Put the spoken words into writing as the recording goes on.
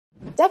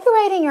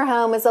Decorating your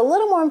home is a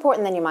little more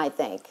important than you might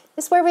think.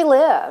 It's where we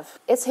live.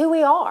 It's who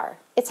we are.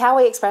 It's how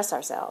we express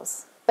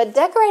ourselves. But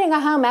decorating a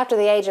home after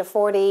the age of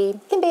 40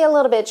 can be a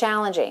little bit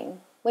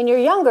challenging. When you're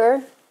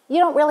younger, you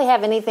don't really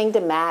have anything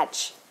to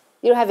match.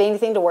 You don't have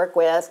anything to work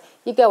with.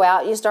 You go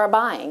out, you start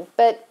buying.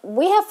 But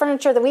we have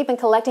furniture that we've been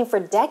collecting for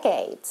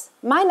decades.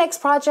 My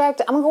next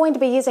project, I'm going to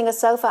be using a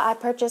sofa I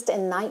purchased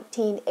in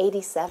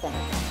 1987.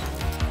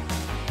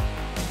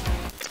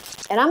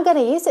 And I'm going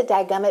to use it,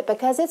 dadgummit,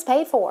 because it's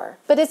paid for.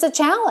 But it's a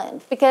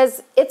challenge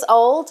because it's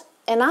old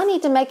and I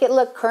need to make it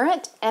look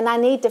current and I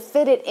need to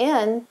fit it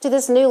in to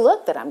this new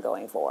look that I'm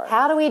going for.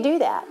 How do we do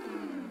that?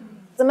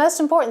 The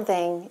most important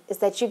thing is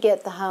that you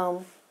get the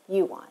home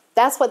you want.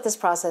 That's what this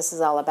process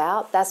is all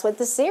about. That's what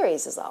this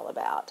series is all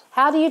about.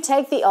 How do you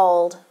take the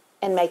old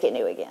and make it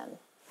new again?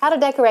 How to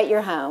decorate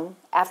your home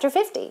after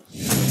 50.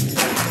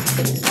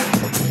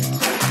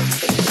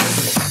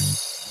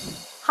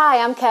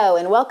 Hi, I'm Ko,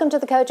 and welcome to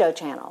the KOJO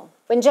channel.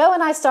 When Joe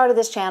and I started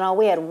this channel,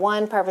 we had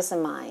one purpose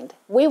in mind.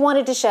 We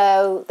wanted to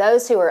show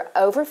those who are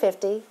over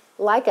 50,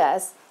 like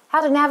us, how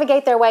to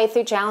navigate their way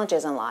through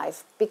challenges in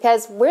life,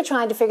 because we're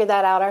trying to figure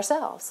that out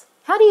ourselves.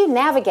 How do you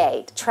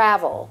navigate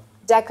travel,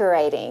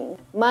 decorating,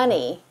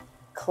 money,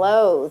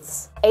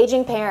 clothes,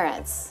 aging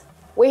parents?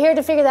 We're here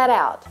to figure that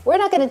out. We're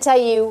not going to tell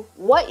you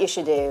what you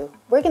should do.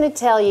 We're going to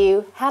tell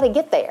you how to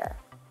get there.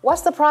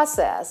 What's the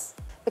process?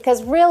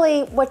 Because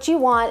really, what you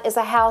want is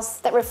a house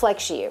that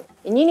reflects you,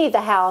 and you need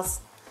the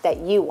house that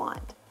you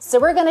want. So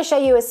we're going to show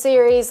you a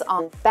series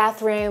on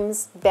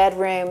bathrooms,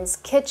 bedrooms,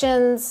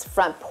 kitchens,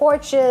 front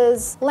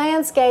porches,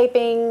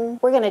 landscaping.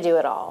 We're going to do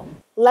it all.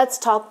 Let's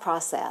talk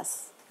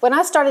process. When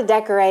I started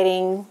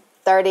decorating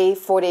 30,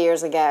 40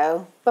 years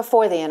ago,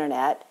 before the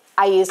internet,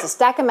 I used a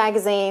stack of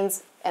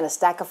magazines and a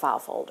stack of file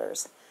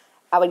folders.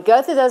 I would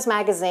go through those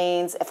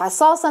magazines. If I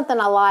saw something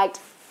I liked,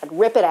 I'd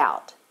rip it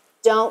out.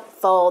 Don't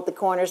fold the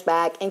corners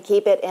back and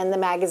keep it in the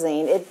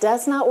magazine. It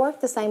does not work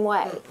the same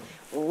way.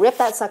 Rip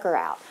that sucker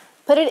out.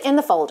 Put it in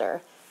the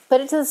folder. Put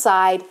it to the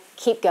side.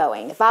 Keep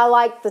going. If I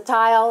like the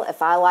tile,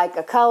 if I like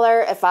a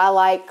color, if I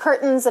like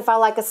curtains, if I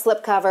like a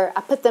slipcover,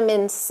 I put them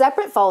in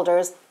separate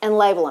folders and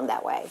label them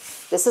that way.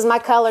 This is my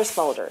colors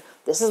folder.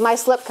 This is my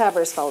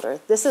slipcovers folder.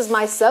 This is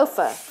my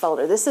sofa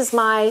folder. This is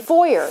my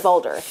foyer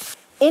folder.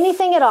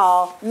 Anything at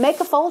all, make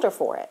a folder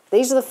for it.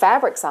 These are the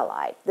fabrics I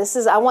like.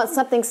 I want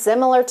something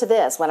similar to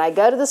this. When I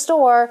go to the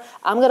store,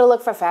 I'm going to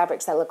look for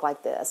fabrics that look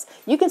like this.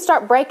 You can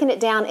start breaking it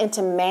down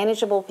into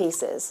manageable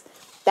pieces.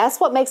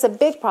 That's what makes a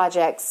big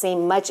project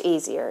seem much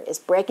easier, is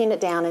breaking it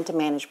down into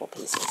manageable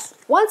pieces.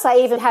 Once I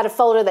even had a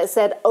folder that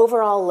said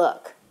overall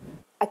look.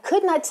 I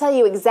could not tell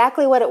you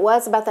exactly what it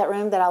was about that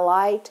room that I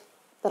liked,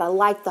 but I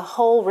liked the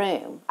whole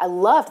room. I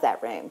loved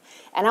that room.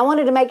 And I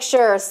wanted to make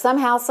sure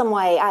somehow, some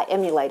way, I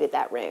emulated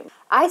that room.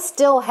 I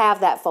still have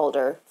that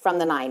folder from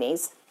the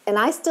 90s, and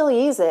I still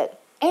use it,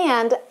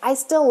 and I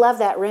still love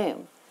that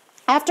room.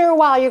 After a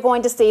while, you're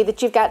going to see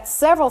that you've got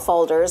several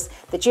folders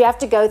that you have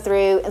to go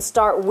through and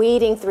start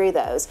weeding through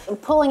those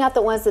and pulling out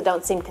the ones that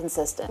don't seem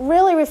consistent.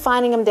 Really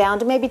refining them down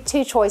to maybe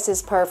 2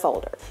 choices per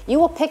folder. You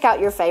will pick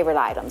out your favorite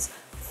items.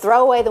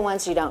 Throw away the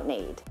ones you don't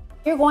need.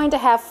 You're going to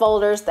have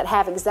folders that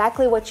have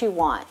exactly what you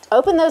want.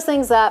 Open those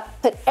things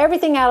up, put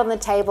everything out on the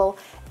table,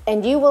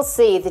 and you will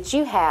see that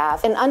you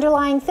have an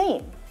underlying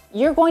theme.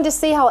 You're going to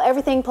see how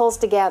everything pulls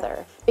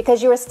together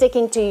because you are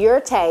sticking to your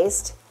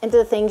taste and to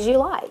the things you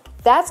like.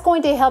 That's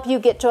going to help you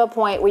get to a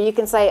point where you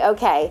can say,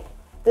 okay,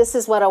 this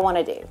is what I want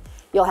to do.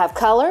 You'll have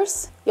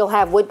colors, you'll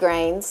have wood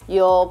grains,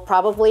 you'll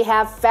probably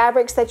have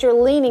fabrics that you're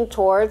leaning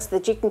towards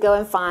that you can go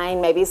and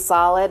find, maybe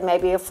solid,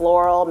 maybe a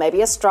floral,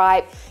 maybe a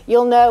stripe.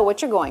 You'll know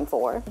what you're going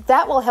for.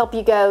 That will help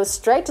you go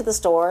straight to the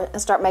store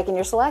and start making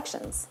your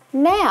selections.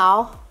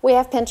 Now we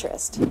have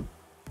Pinterest.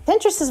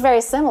 Pinterest is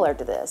very similar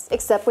to this,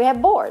 except we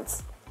have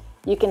boards.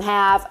 You can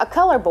have a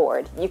color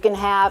board, you can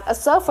have a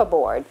sofa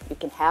board, you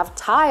can have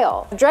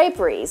tile,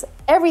 draperies,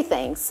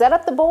 everything. Set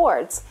up the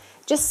boards.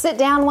 Just sit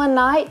down one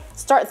night,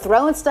 start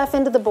throwing stuff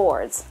into the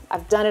boards.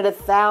 I've done it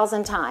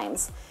 1,000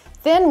 times.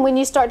 Then when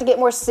you start to get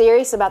more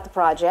serious about the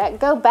project,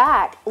 go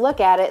back, look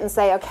at it and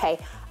say, okay,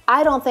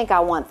 I don't think I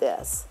want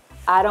this.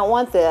 I don't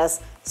want this.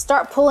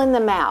 Start pulling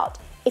them out.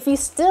 If you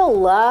still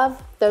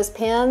love those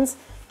pins,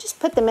 just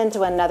put them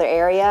into another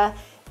area,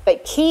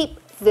 but keep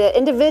the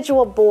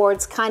individual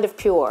boards kind of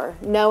pure,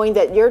 knowing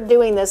that you're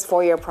doing this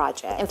for your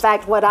project. In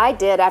fact, what I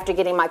did after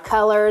getting my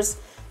colors,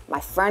 my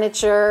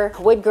furniture,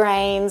 wood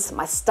grains,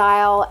 my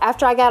style,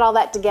 after I got all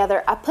that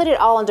together, I put it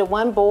all into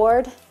one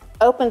board,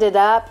 opened it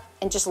up,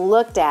 and just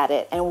looked at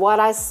it. And what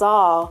I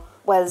saw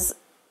was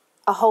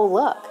a whole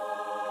look.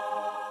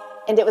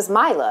 And it was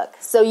my look.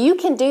 So you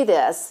can do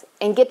this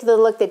and get to the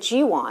look that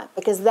you want,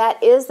 because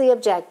that is the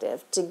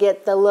objective, to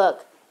get the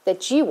look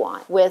that you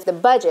want with the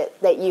budget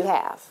that you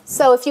have.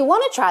 So if you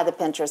want to try the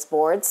Pinterest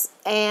boards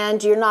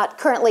and you're not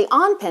currently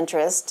on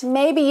Pinterest,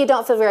 maybe you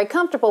don't feel very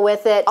comfortable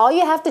with it, all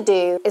you have to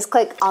do is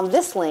click on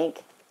this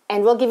link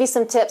and we'll give you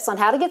some tips on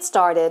how to get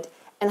started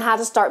and how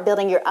to start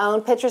building your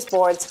own Pinterest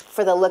boards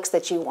for the looks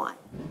that you want.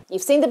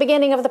 You've seen the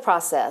beginning of the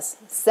process.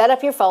 Set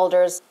up your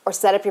folders or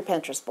set up your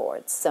Pinterest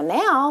boards. So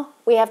now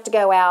we have to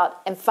go out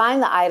and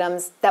find the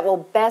items that will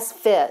best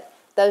fit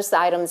those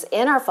items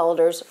in our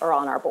folders or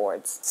on our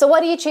boards. So what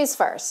do you choose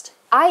first?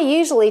 I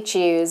usually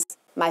choose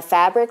my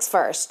fabrics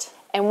first.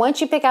 And once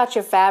you pick out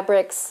your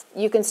fabrics,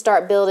 you can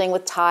start building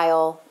with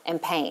tile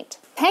and paint.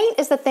 Paint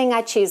is the thing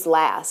I choose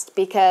last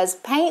because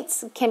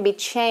paints can be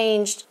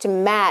changed to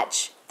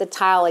match the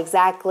tile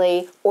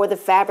exactly or the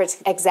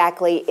fabrics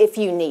exactly if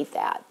you need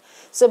that.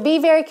 So be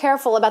very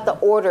careful about the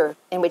order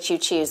in which you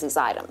choose these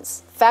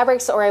items.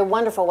 Fabrics are a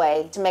wonderful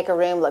way to make a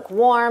room look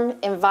warm,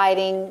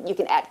 inviting. You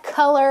can add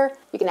color,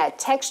 you can add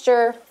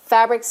texture.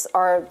 Fabrics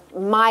are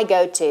my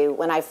go-to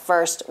when I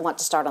first want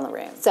to start on the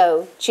room.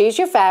 So choose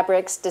your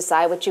fabrics,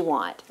 decide what you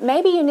want.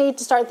 Maybe you need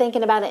to start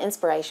thinking about an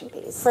inspiration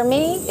piece. For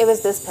me, it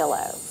was this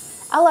pillow.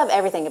 I love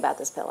everything about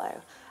this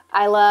pillow.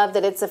 I love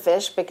that it's a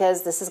fish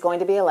because this is going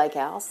to be a lake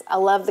house. I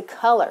love the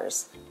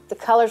colors. The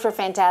colors were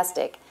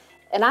fantastic.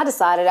 And I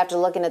decided after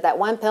looking at that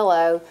one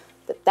pillow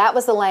that that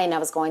was the lane I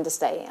was going to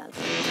stay in.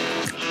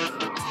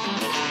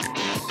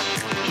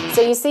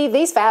 So you see,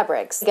 these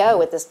fabrics go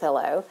with this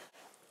pillow,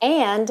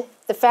 and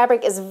the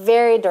fabric is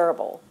very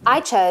durable. I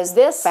chose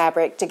this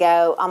fabric to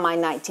go on my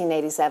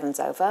 1987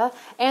 sofa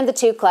and the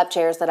 2 club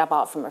chairs that I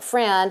bought from a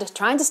friend,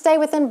 trying to stay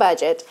within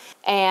budget,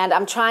 and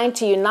I'm trying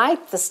to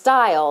unite the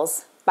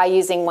styles by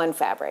using one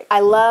fabric. I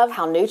love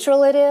how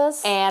neutral it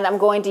is, and I'm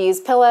going to use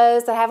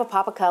pillows that have a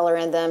pop of color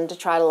in them to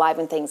try to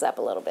liven things up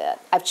a little bit.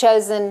 I've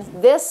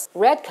chosen this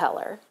red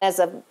color as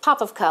a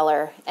pop of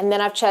color, and then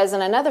I've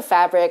chosen another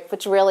fabric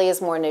which really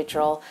is more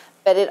neutral,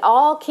 but it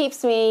all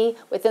keeps me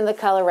within the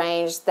color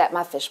range that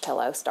my fish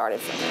pillow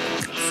started for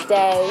me.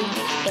 Stay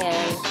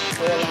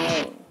in your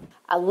lane.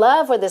 I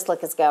love where this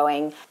look is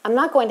going. I'm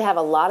not going to have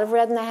a lot of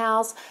red in the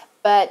house,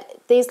 but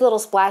these little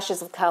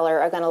splashes of color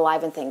are going to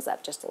liven things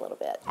up just a little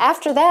bit.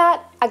 After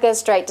that, I go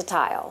straight to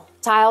tile.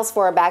 Tiles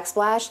for a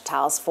backsplash,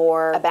 tiles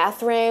for a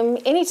bathroom,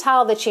 any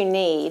tile that you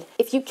need.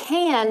 If you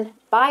can,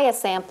 buy a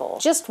sample.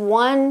 Just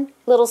one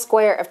little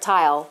square of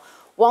tile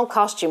won't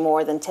cost you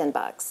more than 10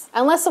 bucks.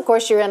 Unless, of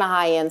course, you're in a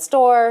high-end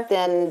store,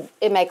 then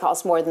it may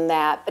cost more than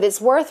that, but it's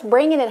worth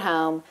bringing it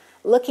home,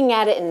 looking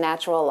at it in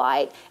natural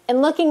light,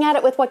 and looking at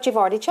it with what you've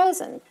already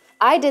chosen.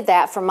 I did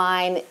that for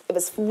mine. It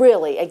was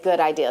really a good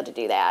idea to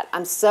do that.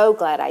 I'm so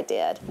glad I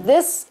did.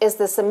 This is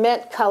the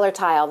cement color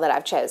tile that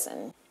I've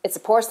chosen. It's a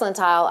porcelain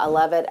tile. I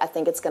love it. I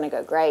think it's going to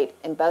go great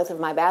in both of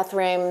my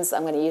bathrooms.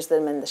 I'm going to use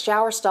them in the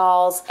shower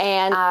stalls,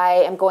 and I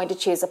am going to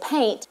choose a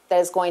paint that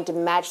is going to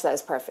match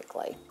those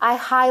perfectly. I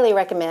highly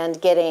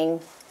recommend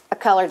getting a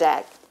color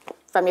deck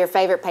from your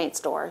favorite paint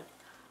store.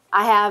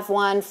 I have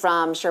one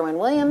from Sherwin.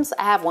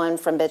 I have one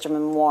from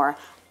Benjamin Moore.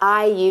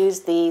 I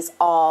use these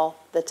all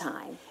the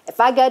time. If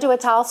I go to a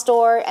tile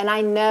store and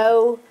I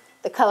know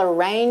the color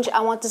range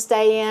I want to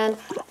stay in,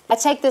 I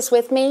take this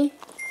with me.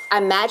 I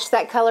match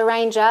that color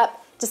range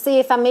up to see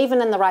if I'm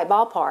even in the right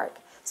ballpark.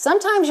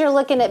 Sometimes you're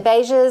looking at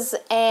beiges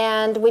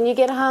and when you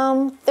get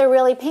home, they're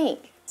really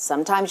pink.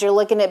 Sometimes you're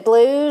looking at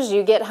blues,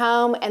 you get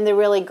home and they're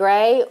really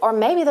gray, or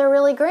maybe they're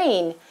really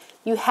green.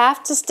 You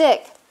have to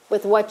stick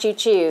with what you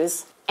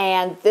choose,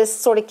 and this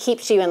sort of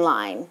keeps you in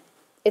line.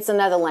 It's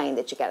another lane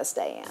that you gotta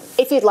stay in.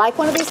 If you'd like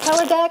one of these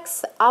color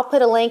decks, I'll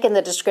put a link in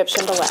the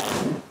description below.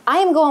 I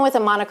am going with a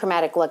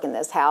monochromatic look in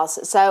this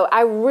house, so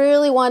I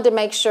really wanted to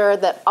make sure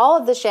that all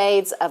of the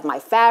shades of my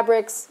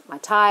fabrics, my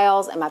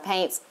tiles, and my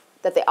paints,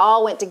 that they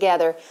all went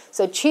together,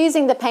 so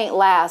choosing the paint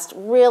last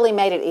really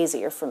made it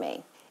easier for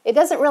me. It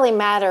doesn't really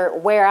matter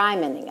where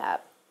I'm ending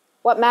up.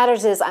 What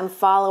matters is I'm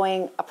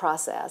following a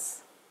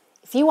process.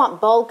 If you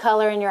want bold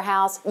color in your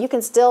house, you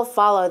can still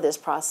follow this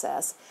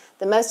process.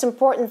 The most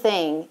important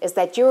thing is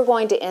that you're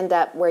going to end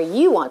up where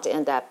you want to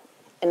end up,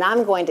 and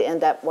I'm going to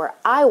end up where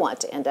I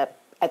want to end up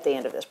at the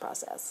end of this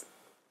process.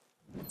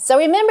 So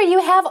remember,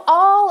 you have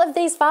all of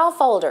these file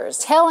folders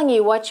telling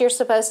you what you're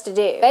supposed to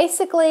do.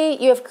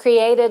 Basically, you have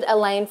created a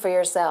lane for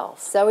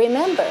yourself. So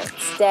remember,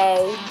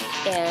 stay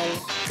in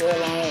your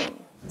lane.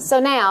 So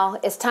now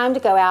it's time to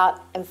go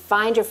out and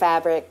find your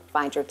fabric,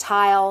 find your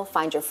tile,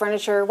 find your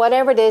furniture,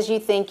 whatever it is you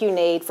think you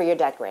need for your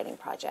decorating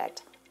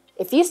project.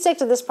 If you stick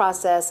to this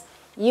process,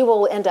 you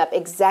will end up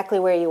exactly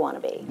where you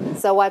want to be.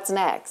 So what's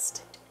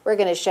next? We're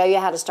going to show you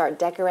how to start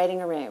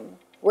decorating a room.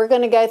 We're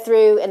going to go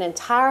through an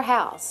entire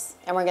house,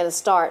 and we're going to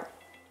start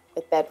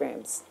with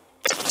bedrooms.